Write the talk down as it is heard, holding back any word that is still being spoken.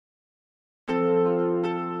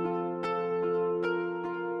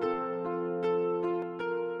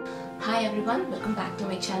Hi everyone, welcome back to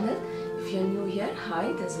my channel. If you're new here,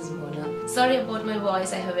 hi, this is Mona. Sorry about my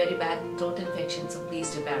voice, I have very bad throat infection, so please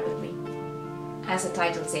do bear with me. As the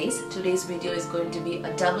title says, today's video is going to be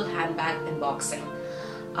a double handbag unboxing.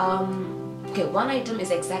 Okay, one item is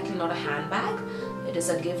exactly not a handbag. It is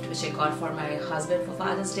a gift which I got for my husband for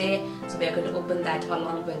Father's Day. So we are going to open that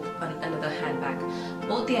along with another handbag.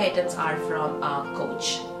 Both the items are from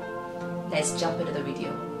Coach. Let's jump into the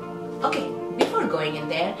video. Okay, before going in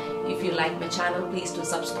there, if you like my channel, please do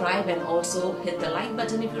subscribe and also hit the like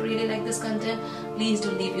button if you really like this content. Please do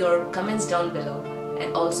leave your comments down below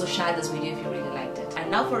and also share this video if you really liked it. And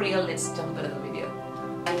now for real, let's jump into the video.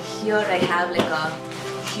 And here I have like a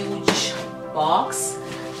huge box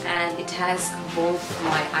and it has both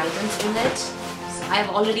my items in it. So I've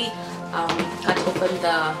already cut open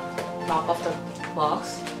the top of the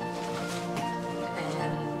box.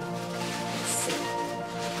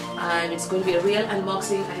 And it's going to be a real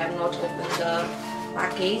unboxing. I have not opened the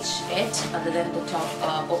package yet other than the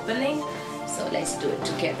top opening, so let's do it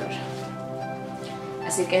together.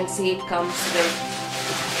 As you can see, it comes with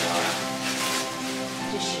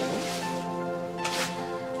tissue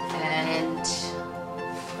and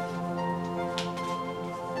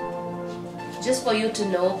just for you to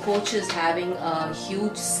know, Coach is having a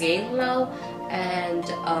huge sale now, and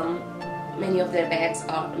many of their bags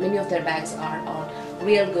are on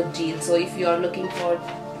real good deal. So if you are looking to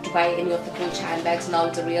buy any of the Coach handbags, now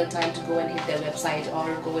it's a real time to go and hit their website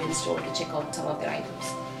or go in store to check out some of their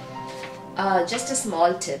items. Just a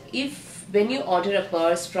small tip: when you order a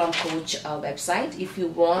purse from Coach website, if you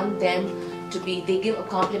want them to be, they give a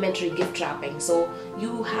complimentary gift wrapping. So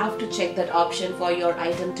you have to check that option for your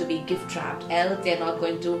item to be gift wrapped. Else they're not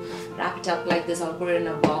going to wrap it up like this or put it in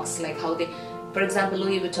a box like how they. For example,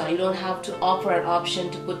 Louis Vuitton, you don't have to offer an option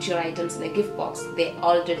to put your items in a gift box. They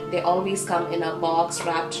always come in a box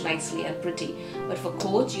wrapped nicely and pretty. But for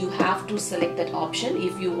Coach, you have to select that option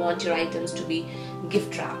if you want your items to be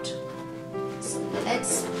gift wrapped. So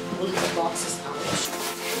let's pull the boxes out.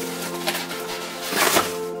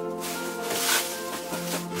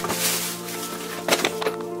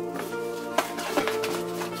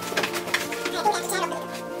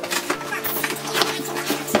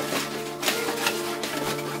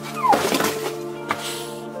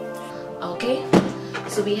 Okay,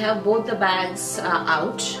 so we have both the bags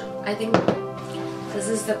out. I think this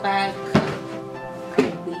is the bag. I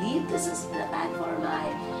believe this is the bag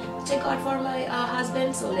which I got for my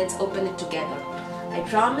husband. So let's open it together. I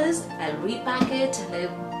promise I'll repack it and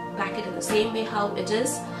I'll pack it in the same way how it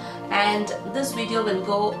is. And this video will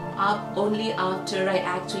go up only after I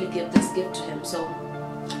actually give this gift to him. So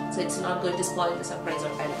it's not going to spoil the surprise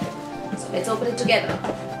or anything. So let's open it together.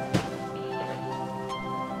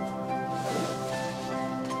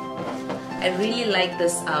 I really like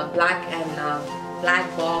this black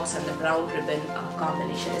box and the brown ribbon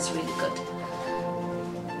combination. It's really good.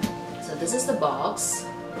 So this is the box.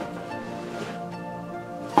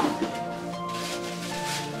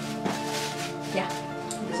 Yeah,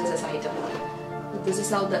 this is his item. This is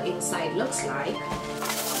how the inside looks like.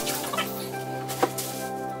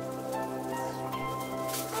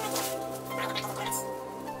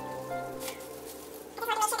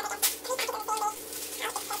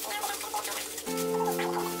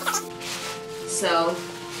 So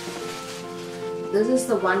this is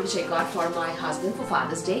the one which I got for my husband for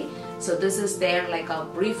Father's Day. So this is there like a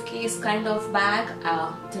briefcase kind of bag.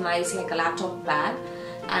 It's a nice like a laptop bag,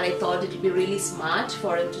 and I thought it would be really smart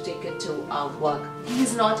for him to take it to work.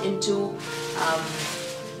 He's not into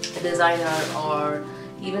designer or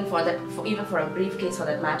even for a briefcase for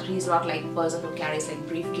that matter. He's not like a person who carries like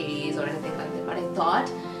briefcase or anything like that. But I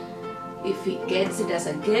thought if he gets it as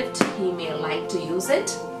a gift, he may like to use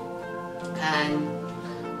it.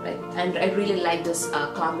 And I really like this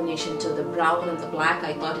combination to the brown and the black.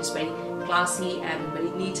 I thought it's very classy and very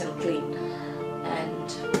neat and clean.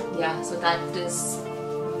 And yeah, so that is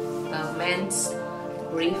the men's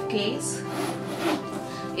briefcase.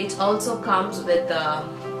 It also comes with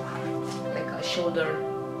like a shoulder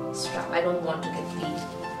strap. I don't want to get the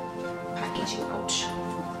packaging out.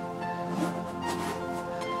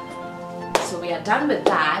 So we are done with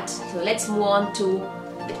that. So let's move on to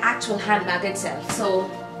the actual handbag itself. So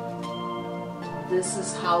this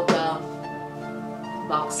is how the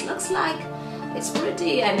box looks like. It's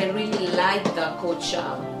pretty and I really like the Coach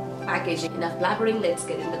packaging. Enough blabbering, let's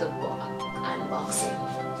get into the unboxing.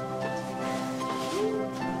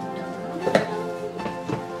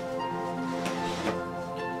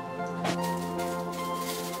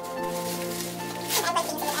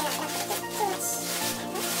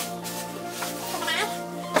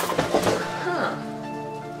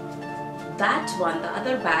 that one, the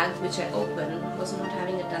other bag which I opened, was not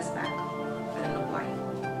having a dust bag. I don't know why.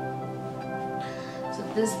 So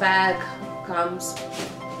this bag comes.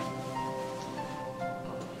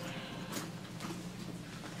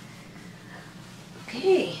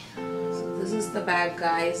 Okay, so this is the bag,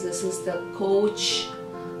 guys. This is the Coach.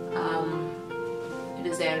 It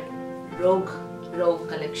is their Rogue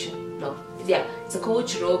collection. No, yeah, it's a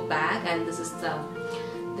Coach Rogue bag, and this is the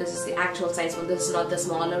actual size one. This is not the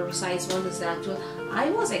smaller size one. This is the actual. I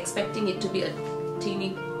was expecting it to be a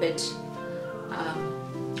teeny bit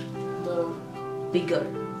more bigger.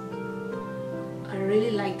 I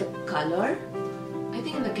really like the color. I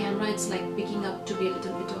think in the camera it's like picking up to be a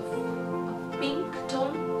little bit of a pink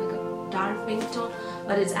tone, like a dark pink tone,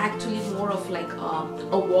 but it's actually more of like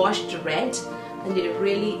a washed red, and I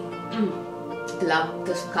really love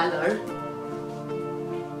this color.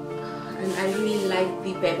 And I really like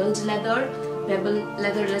the pebbled leather. Pebbled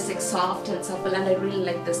leather is like soft and supple, and I really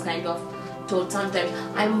like this kind of tone. Sometimes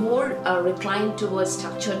I'm more reclined towards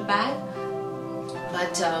structured bag,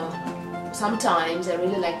 but sometimes I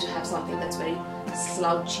really like to have something that's very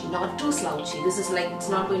slouchy, not too slouchy. This is like, it's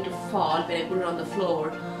not going to fall when I put it on the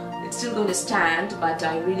floor. It's still going to stand, but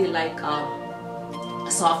I really like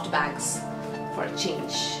soft bags for a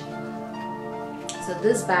change. So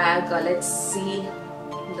this bag, let's see,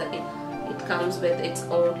 it comes with its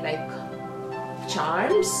own like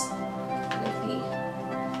charms. Let me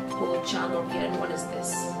go charm over here. And what is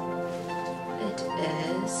this? It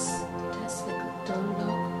has like a tongue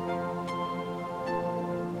lock.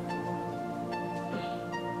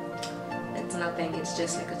 It's nothing, it's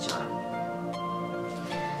just like a charm.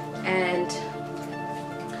 And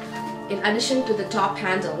in addition to the top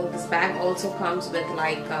handle, this bag also comes with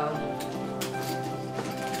like a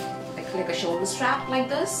shoulder strap like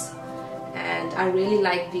this, and I really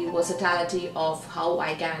like the versatility of how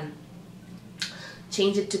I can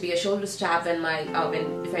change it to be a shoulder strap when my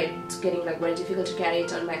if it's getting like very difficult to carry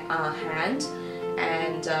it on my hand,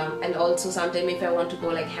 and also sometimes if I want to go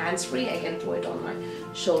like hands-free, I can throw it on my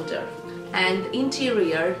shoulder. And the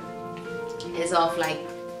interior is of like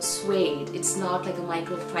suede. It's not like a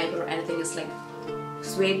microfiber or anything. It's like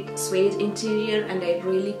suede interior, and I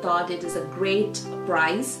really thought it is a great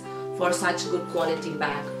price for such good quality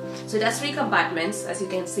bag. So it has 3 compartments, as you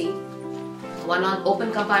can see. One on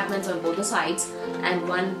open compartments on both the sides, and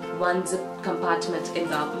one zip compartment in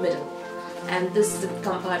the middle. And this zip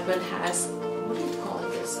compartment has, what do you call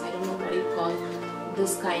this? I don't know what you call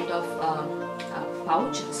this kind of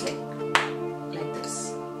pouch. It's like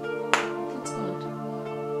this. What's called?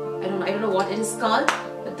 I don't know what it is called,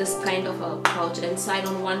 but this kind of a pouch inside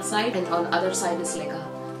on one side, and on the other side is like a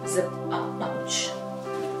zip pouch.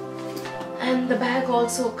 And the bag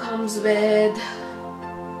also comes with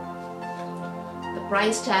the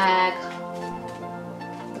price tag,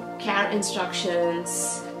 the care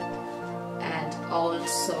instructions, and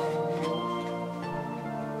also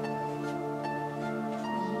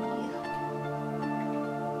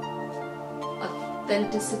the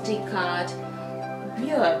authenticity card.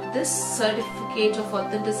 Here, this certificate of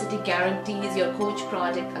authenticity guarantees your Coach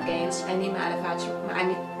product against any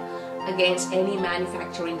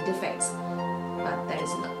manufacturing defects. But there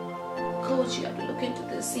is no Coach. You have to look into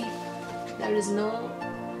this. See, there is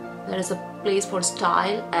a place for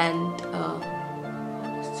style and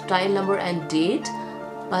style number and date,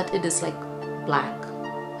 but it is like blank.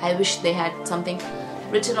 I wish they had something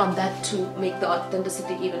written on that to make the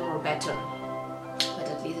authenticity even more better. But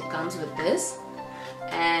at least it comes with this,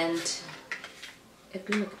 and it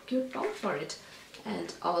can make a cute pouch for it.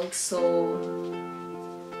 And also,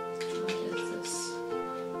 what is this?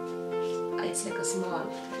 It's like a small,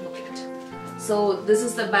 look at it. So this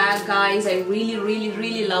is the bag, guys. I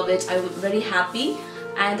really love it. I'm very happy,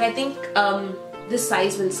 and I think this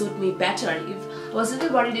size will suit me better. If I was a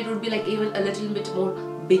little worried it would be like even a little bit more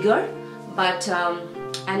bigger, but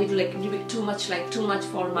and it would be too much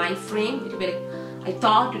for my frame. It would be like, I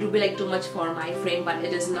thought it would be like too much for my frame, but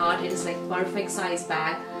it is not. It is like perfect size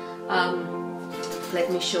bag. Let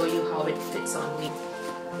me show you how it fits on me.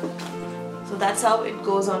 So that's how it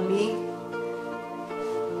goes on me.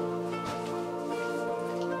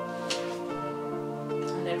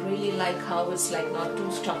 And I really like how it's like not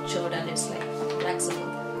too structured and it's like flexible. I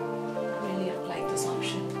really like this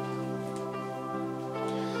option.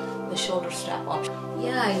 The shoulder strap option.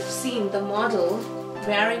 Yeah, I've seen the model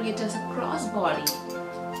wearing it as a crossbody.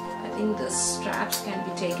 I think the straps can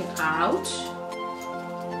be taken out.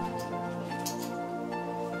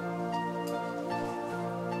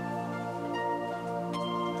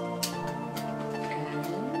 And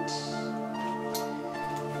it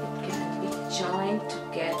can be joined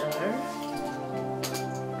together.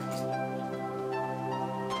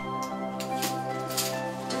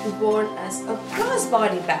 worn as a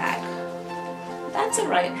crossbody bag. That's a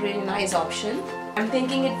really nice option. I'm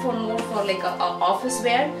thinking it for more for like a office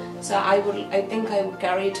wear, so I think I would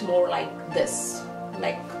carry it more like this,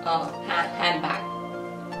 like a handbag.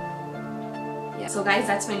 Yeah. So guys,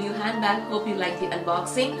 that's my new handbag. Hope you like the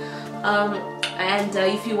unboxing. And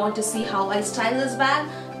if you want to see how I style this bag,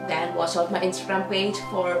 then watch out my Instagram page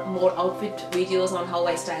for more outfit videos on how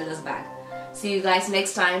I style this bag. See you guys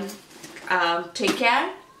next time. Take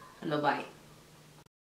care and bye bye.